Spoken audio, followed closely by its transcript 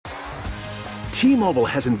T-Mobile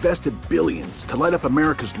has invested billions to light up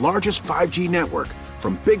America's largest 5G network,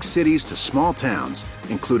 from big cities to small towns,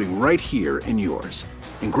 including right here in yours.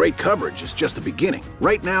 And great coverage is just the beginning.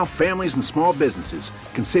 Right now, families and small businesses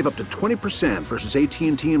can save up to 20% versus AT&T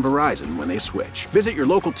and Verizon when they switch. Visit your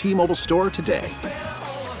local T-Mobile store today.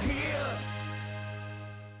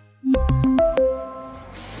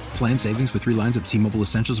 Plan savings with 3 lines of T-Mobile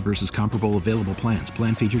Essentials versus comparable available plans.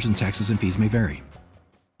 Plan features and taxes and fees may vary.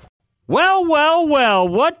 Well,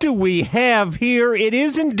 what do we have here? It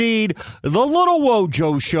is indeed the Little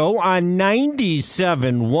Wojo Show on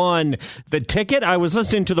 97.1 The Ticket. I was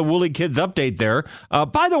listening to the Woolly Kids update there.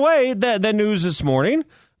 By the way, the news this morning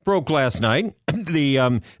broke last night.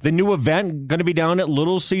 The new event going to be down at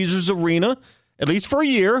Little Caesars Arena, at least for a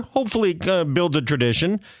year. Hopefully builds a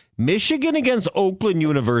tradition. Michigan against Oakland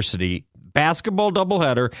University. Basketball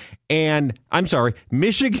doubleheader, and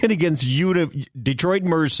Michigan against Detroit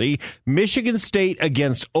Mercy, Michigan State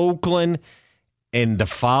against Oakland, and the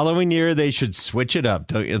following year they should switch it up,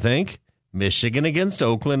 don't you think? Michigan against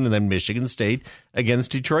Oakland, and then Michigan State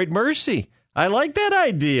against Detroit Mercy. I like that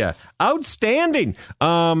idea. Outstanding.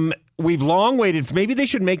 We've long waited. Maybe they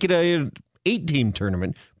should make it a 8-team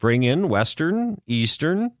tournament. Bring in Western,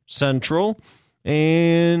 Eastern, Central,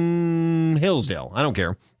 and Hillsdale. I don't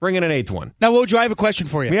care. Bring in an 8th one. Now, Wojo, I have a question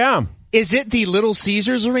for you. Yeah. Is it the Little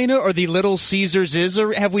Caesars Arena or the Little Caesars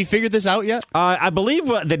Have we figured this out yet? I believe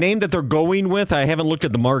the name that they're going with, I haven't looked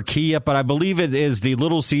at the marquee yet, but I believe it is the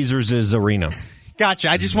Little Caesars Arena. Gotcha.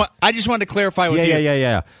 I just wanted to clarify with you.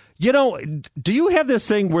 Yeah. You know, do you have this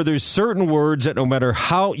thing where there's certain words that no matter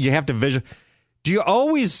how you have to visualize, do you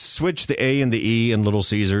always switch the A and the E in Little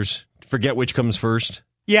Caesars? Forget which comes first?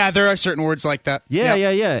 Yeah, there are certain words like that.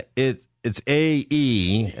 Yeah. It's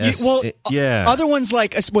A-E. Other ones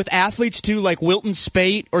like with athletes too, like Wilton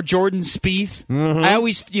Spate or Jordan Spieth. Mm-hmm. I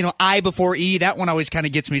always, I before E. That one always kind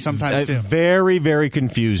of gets me sometimes too. Very, very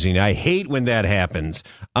confusing. I hate when that happens.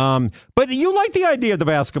 But you like the idea of the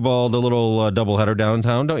basketball, the little doubleheader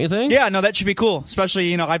downtown, don't you think? Yeah, no, that should be cool.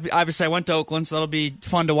 Especially, obviously I went to Oakland, so that'll be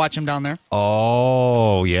fun to watch them down there.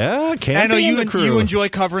 Oh, yeah. I know you enjoy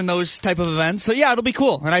covering those type of events, so yeah, it'll be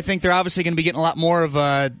cool. And I think they're obviously going to be getting a lot more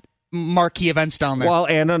of marquee events down there. Well,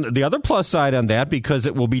 and on the other plus side on that, because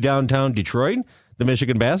it will be downtown Detroit, the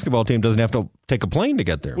Michigan basketball team doesn't have to take a plane to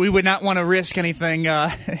get there. We would not want to risk anything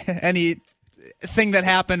that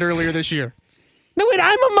happened earlier this year. No, wait,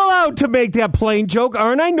 I'm allowed to make that plane joke,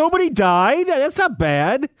 aren't I? Nobody died. That's not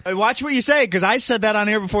bad. Watch what you say, because I said that on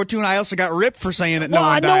air before, too, and I also got ripped for saying that no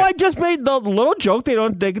one died. No, I just made the little joke.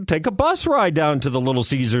 They can take a bus ride down to the Little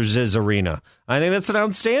Caesars Arena. I think that's an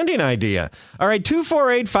outstanding idea. All right,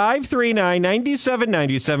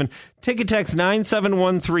 248-539-9797. Ticket text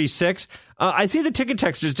 97136. I see the ticket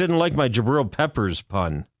texters didn't like my Jabril Peppers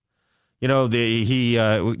pun. He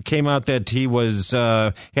came out that he was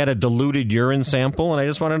had a diluted urine sample, and I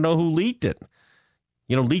just want to know who leaked it.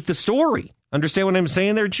 Leaked the story. Understand what I'm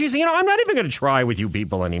saying there? Geez, I'm not even going to try with you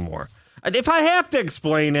people anymore. If I have to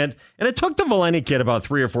explain it, and it took the Valenti kid about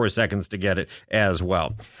 3 or 4 seconds to get it as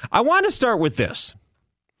well. I want to start with this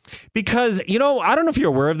because, I don't know if you're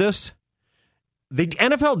aware of this. The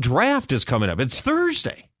NFL draft is coming up. It's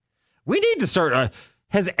Thursday. We need to start...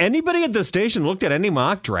 Has anybody at the station looked at any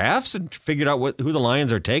mock drafts and figured out who the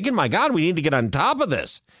Lions are taking? My God, we need to get on top of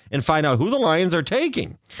this and find out who the Lions are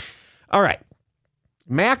taking. All right.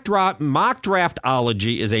 Mock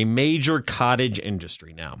draftology is a major cottage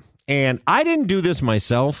industry now. And I didn't do this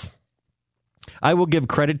myself. I will give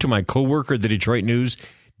credit to my coworker at the Detroit News,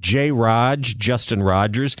 Justin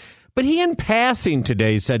Rogers. But he, in passing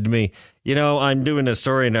today, said to me, I'm doing a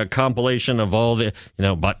story and a compilation of all the,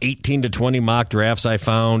 about 18 to 20 mock drafts I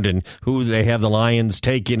found and who they have the Lions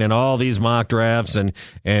taking in all these mock drafts. And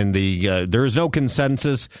there's no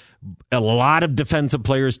consensus. A lot of defensive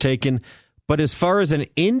players taken. But as far as an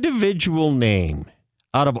individual name,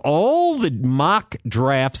 out of all the mock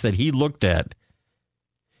drafts that he looked at,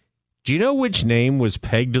 do you know which name was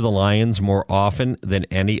pegged to the Lions more often than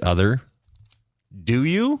any other? Do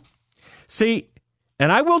you? See,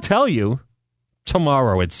 and I will tell you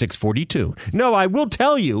tomorrow at 6:42. No, I will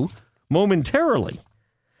tell you momentarily.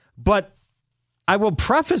 But I will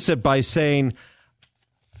preface it by saying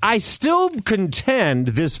I still contend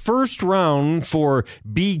this first round for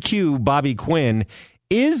BQ, Bobby Quinn,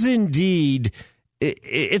 is indeed,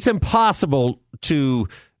 it's impossible to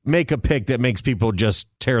make a pick that makes people just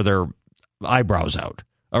tear their eyebrows out.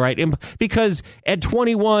 All right? Because at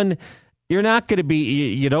 21... You're not going to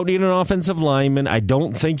be, you don't need an offensive lineman. I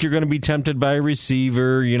don't think you're going to be tempted by a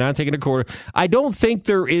receiver. You're not taking a quarter. I don't think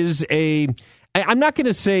there is I'm not going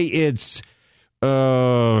to say it's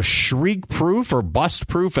shriek-proof or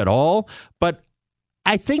bust-proof at all, but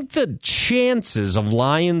I think the chances of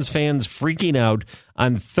Lions fans freaking out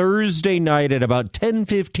on Thursday night at about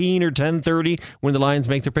 10:15 or 10:30 when the Lions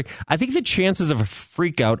make their pick, I think the chances of a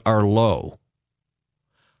freak out are low.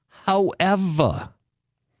 However,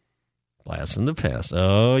 blast from the past.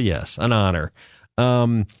 Oh, yes, an honor.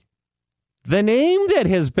 The name that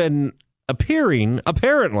has been appearing,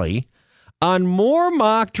 apparently, on more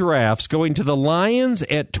mock drafts going to the Lions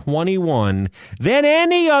at 21 than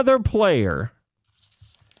any other player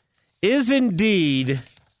is indeed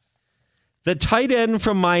the tight end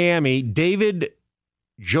from Miami, David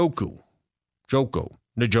Njoku. Njoku.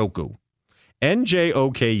 Njoku.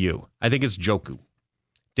 I think it's Joku.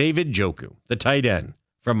 David Njoku, the tight end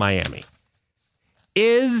from Miami,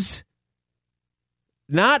 is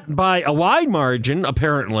not by a wide margin,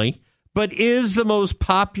 apparently, but is the most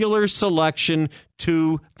popular selection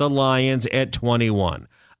to the Lions at 21.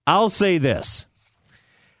 I'll say this.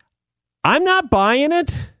 I'm not buying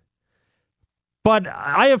it, but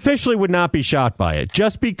I officially would not be shocked by it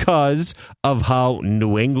just because of how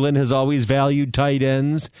New England has always valued tight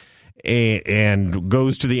ends and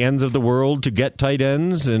goes to the ends of the world to get tight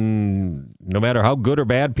ends, and no matter how good or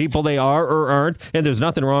bad people they are or aren't, and there's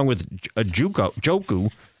nothing wrong with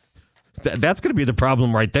Joku. That's going to be the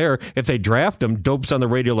problem right there. If they draft him, dopes on the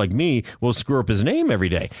radio like me will screw up his name every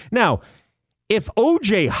day. Now, if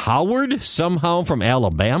O.J. Howard somehow from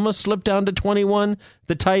Alabama slipped down to 21,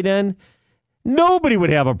 the tight end, nobody would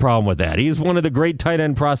have a problem with that. He's one of the great tight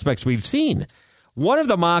end prospects we've seen. One of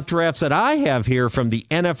the mock drafts that I have here from the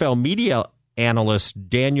NFL media analyst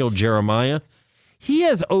Daniel Jeremiah, he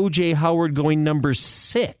has O.J. Howard going number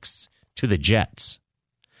 6 to the Jets.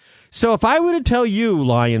 So if I were to tell you,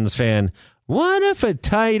 Lions fan, what if a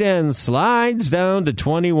tight end slides down to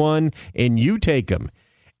 21 and you take him?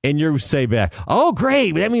 And you say back, oh,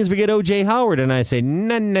 great, that means we get O.J. Howard. And I say,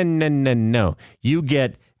 no. You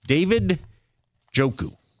get David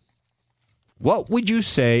Njoku. What would you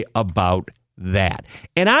say about that?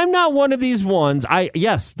 And I'm not one of these ones.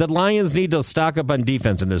 Yes, the Lions need to stock up on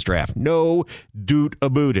defense in this draft. No doot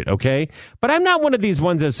about it, okay? But I'm not one of these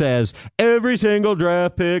ones that says every single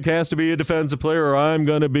draft pick has to be a defensive player or I'm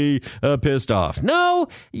going to be pissed off. No,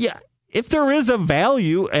 yeah. If there is a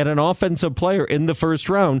value at an offensive player in the first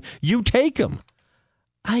round, you take him.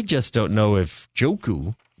 I just don't know if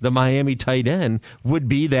Joku, the Miami tight end, would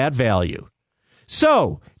be that value.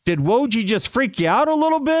 So, did Woj just freak you out a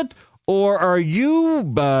little bit? Or are you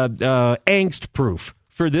angst-proof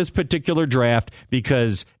for this particular draft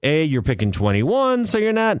because, A, you're picking 21, so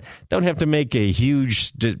don't have to make a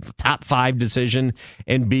huge top 5 decision,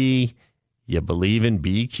 and B, you believe in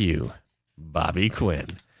BQ, Bobby Quinn.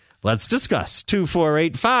 Let's discuss.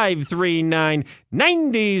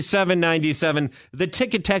 248-539-9797. The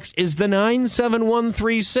ticket text is the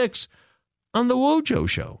 97136 on The Wojo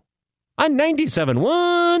Show. On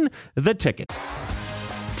 97.1, The Ticket.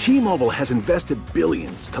 T-Mobile has invested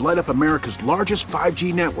billions to light up America's largest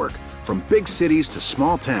 5G network, from big cities to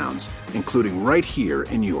small towns, including right here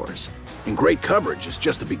in yours. And great coverage is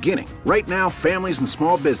just the beginning. Right now, families and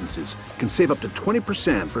small businesses can save up to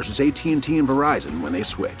 20% versus AT&T and Verizon when they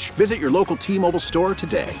switch. Visit your local T-Mobile store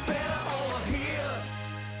today.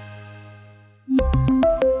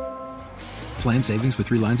 Plan savings with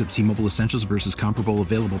 3 lines of T-Mobile Essentials versus comparable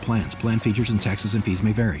available plans. Plan features and taxes and fees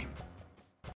may vary.